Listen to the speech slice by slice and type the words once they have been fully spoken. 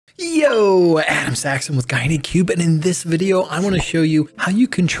Yo, Adam Saxon with GuyaNaCube, and in this video, I want to show you how you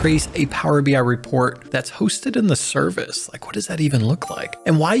can trace a Power BI report that's hosted in the service. Like, what does that even look like?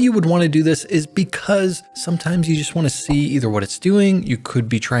 And why you would want to do this is because sometimes you just want to see either what it's doing. You could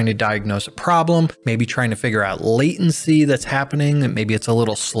be trying to diagnose a problem, maybe trying to figure out latency that's happening, and maybe it's a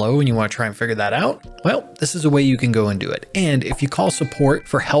little slow and you want to try and figure that out. Well, this is a way you can go and do it. And if you call support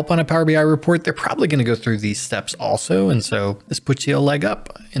for help on a Power BI report, they're probably going to go through these steps also. And so this puts you a leg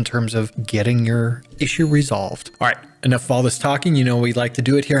up in terms of getting your issue resolved. All right, enough of all this talking. You know we like to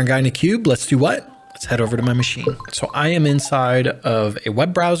do it here on GuyaNaCube. Let's do what? Let's head over to my machine. So I am inside of a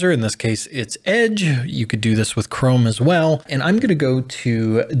web browser. In this case, it's Edge. You could do this with Chrome as well. And I'm going to go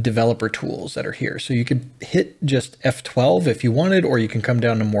to developer tools that are here. So you could hit just F12 if you wanted, or you can come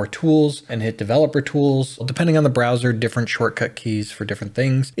down to more tools and hit developer tools. Depending on the browser, different shortcut keys for different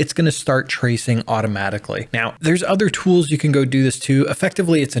things. It's going to start tracing automatically. Now, there's other tools you can go do this too.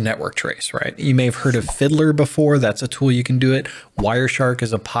 Effectively, it's a network trace, right? You may have heard of Fiddler before. That's a tool you can do it. Wireshark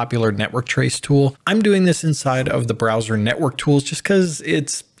is a popular network trace tool. I'm doing this inside of the browser network tools just because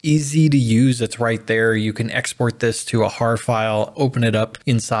it's easy to use. It's right there. You can export this to a HAR file, open it up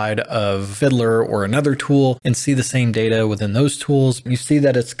inside of Fiddler or another tool and see the same data within those tools. You see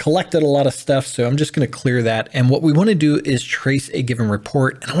that it's collected a lot of stuff. So I'm just going to clear that. And what we want to do is trace a given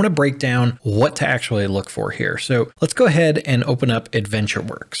report. And I want to break down what to actually look for here. So let's go ahead and open up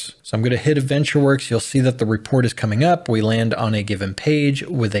AdventureWorks. So I'm going to hit AdventureWorks. You'll see that the report is coming up. We land on a given page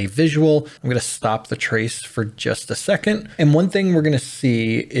with a visual. I'm going to stop the trace for just a second. And one thing we're going to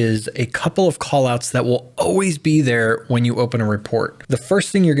see is a couple of callouts that will always be there when you open a report. The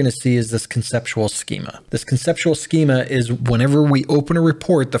first thing you're going to see is this conceptual schema. This conceptual schema is whenever we open a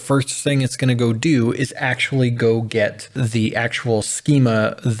report, the first thing it's going to go do is actually go get the actual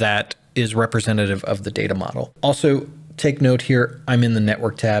schema that is representative of the data model. Also, take note here, I'm in the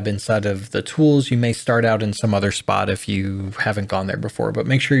network tab inside of the tools. You may start out in some other spot if you haven't gone there before, but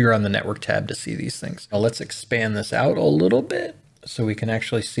make sure you're on the network tab to see these things. Now let's expand this out a little bit so we can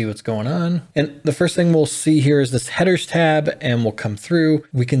actually see what's going on. And the first thing we'll see here is this headers tab, and we'll come through.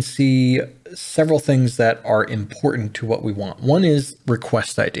 We can see several things that are important to what we want. One is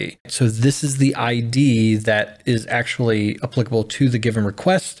request ID. So this is the ID that is actually applicable to the given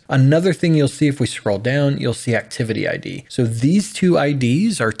request. Another thing you'll see if we scroll down, you'll see activity ID. So these two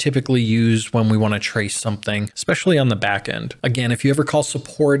IDs are typically used when we want to trace something, especially on the back end. Again, if you ever call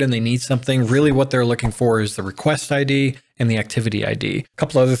support and they need something, really what they're looking for is the request ID and the activity ID. A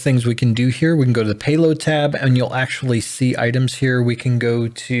couple other things we can do here. We can go to the payload tab and you'll actually see items here. We can go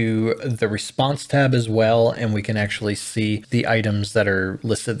to the response tab as well, and we can actually see the items that are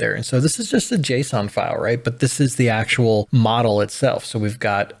listed there. And so this is just a JSON file, right? But this is the actual model itself. So we've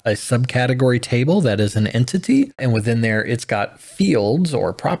got a subcategory table that is an entity, and within there, it's got fields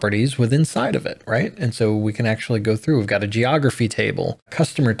or properties within inside of it, right? And so we can actually go through. We've got a geography table,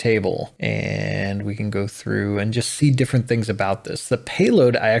 customer table, and we can go through and just see different things about this. The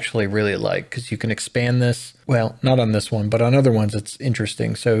payload I actually really like because you can expand this. Well, not on this one, but on other ones, it's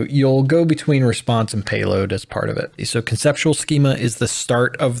interesting. So you'll go between response and payload as part of it. So conceptual schema is the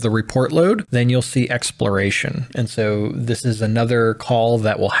start of the report load. Then you'll see exploration. And so this is another call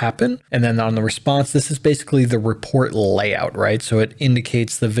that will happen. And then on the response, this is basically the report layout, right? So it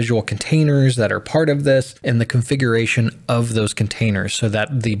indicates the visual containers that are part of this and the configuration of those containers so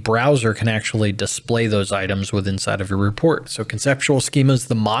that the browser can actually display those items within inside of your report. So conceptual schema is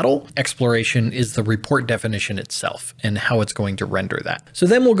the model. Exploration is the report definition itself and how it's going to render that. So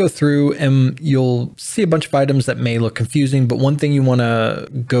then we'll go through and you'll see a bunch of items that may look confusing, but one thing you want to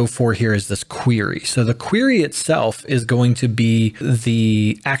go for here is this query. So the query itself is going to be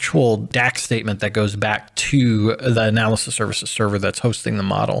the actual DAX statement that goes back to the analysis services server that's hosting the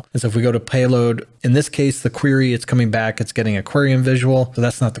model. And so if we go to payload, in this case, the query, it's coming back, it's getting a query in visual. So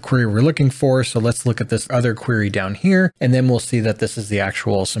that's not the query we're looking for. So let's look at this other query down here, and then we'll see that this is the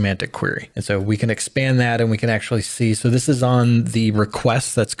actual semantic query. And so we can expand that and we can actually see, so this is on the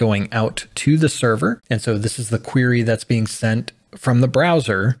request that's going out to the server. And so this is the query that's being sent from the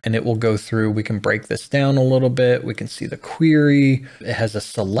browser, and it will go through. We can break this down a little bit. We can see the query. It has a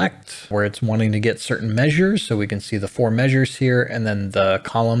select where it's wanting to get certain measures. So we can see the 4 measures here, and then the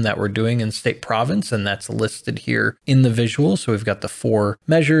column that we're doing in state province, and that's listed here in the visual. So we've got the 4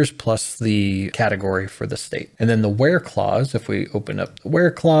 measures plus the category for the state. And then the where clause, if we open up the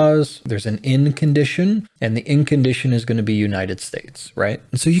where clause, there's an in condition, and the in condition is going to be United States, right?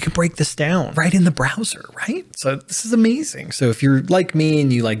 And so you can break this down right in the browser, right? So this is amazing. So if if you're like me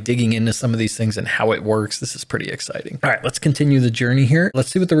and you like digging into some of these things and how it works, this is pretty exciting. All right, let's continue the journey here.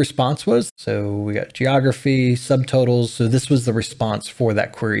 Let's see what the response was. So we got geography, subtotals. So this was the response for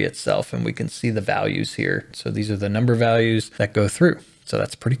that query itself, and we can see the values here. So these are the number values that go through. So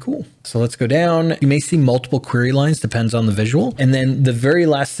that's pretty cool. So let's go down. You may see multiple query lines, depends on the visual. And then the very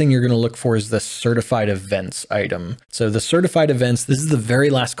last thing you're going to look for is the certified events item. So the certified events, this is the very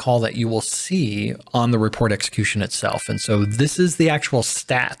last call that you will see on the report execution itself. And so this is the actual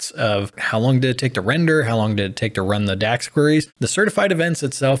stats of how long did it take to render? How long did it take to run the DAX queries? The certified events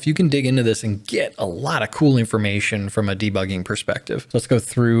itself, you can dig into this and get a lot of cool information from a debugging perspective. So let's go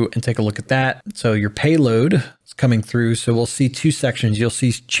through and take a look at that. So your payload coming through. So we'll see two sections. You'll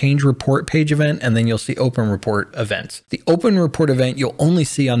see change report page event, and then you'll see open report events. The open report event you'll only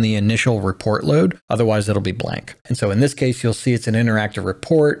see on the initial report load, otherwise it'll be blank. And so in this case, you'll see it's an interactive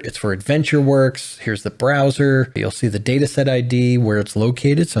report. It's for AdventureWorks. Here's the browser. You'll see the dataset ID where it's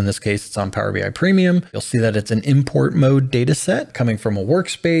located. So in this case, it's on Power BI Premium. You'll see that it's an import mode dataset coming from a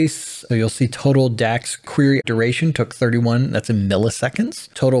workspace. So you'll see total DAX query duration took 31. That's in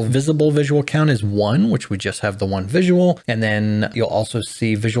milliseconds. Total visible visual count is 1, which we just have the one visual. And then you'll also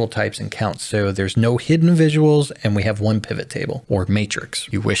see visual types and counts. So there's no hidden visuals, and we have one pivot table or matrix.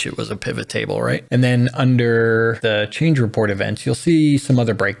 You wish it was a pivot table, right? And then under the change report events, you'll see some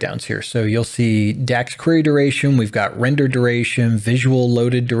other breakdowns here. So you'll see DAX query duration. We've got render duration, visual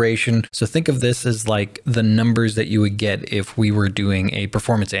loaded duration. So think of this as like the numbers that you would get if we were doing a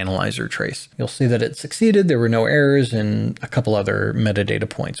performance analyzer trace. You'll see that it succeeded. There were no errors and a couple other metadata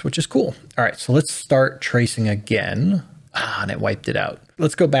points, which is cool. All right, so let's start tracing again. And it wiped it out.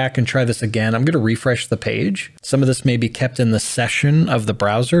 Let's go back and try this again. I'm going to refresh the page. Some of this may be kept in the session of the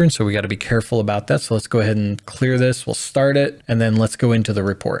browser, and so we got to be careful about that. So let's go ahead and clear this. We'll start it, and then let's go into the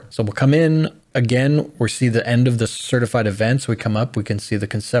report. So we'll come in. Again, we see the end of the certified events. We come up, we can see the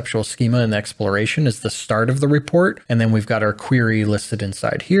conceptual schema and the exploration is the start of the report. And then we've got our query listed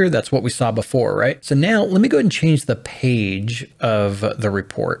inside here. That's what we saw before, right? So now let me go ahead and change the page of the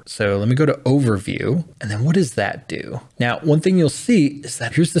report. So let me go to overview. And then what does that do? Now, one thing you'll see is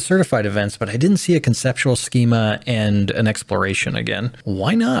that here's the certified events, but I didn't see a conceptual schema and an exploration again.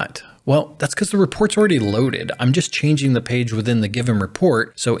 Why not? Well, that's because the report's already loaded. I'm just changing the page within the given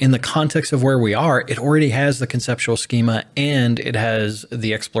report. So in the context of where we are, it already has the conceptual schema and it has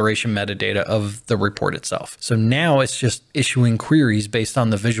the exploration metadata of the report itself. So now it's just issuing queries based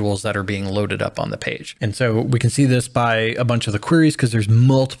on the visuals that are being loaded up on the page. And so we can see this by a bunch of the queries because there's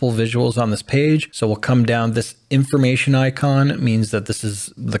multiple visuals on this page. So we'll come down. This information icon means that this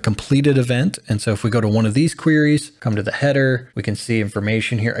is the completed event. And so if we go to one of these queries, come to the header, we can see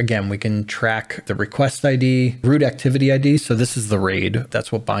information here. Again, we can track the request ID, root activity ID. So this is the RAID.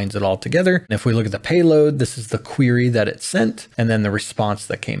 That's what binds it all together. And if we look at the payload, this is the query that it sent, and then the response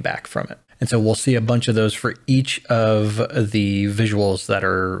that came back from it. And so we'll see a bunch of those for each of the visuals that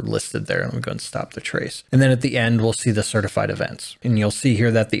are listed there. Let me go and stop the trace. And then at the end, we'll see the certified events. And you'll see here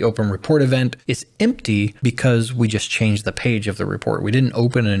that the open report event is empty because we just changed the page of the report. We didn't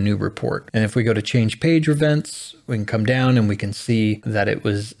open a new report. And if we go to change page events, we can come down and we can see that it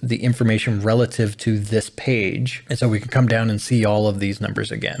was the information relative to this page. And so we can come down and see all of these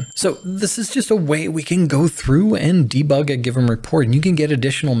numbers again. So this is just a way we can go through and debug a given report. And you can get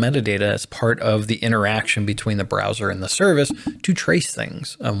additional metadata as part of the interaction between the browser and the service to trace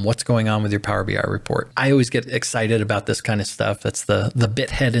things, what's going on with your Power BI report. I always get excited about this kind of stuff. That's the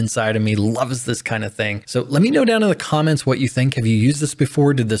bit head inside of me loves this kind of thing. So let me know down in the comments what you think. Have you used this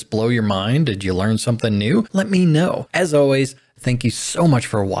before? Did this blow your mind? Did you learn something new? Let me know. As always, thank you so much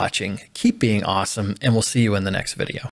for watching. Keep being awesome, and we'll see you in the next video.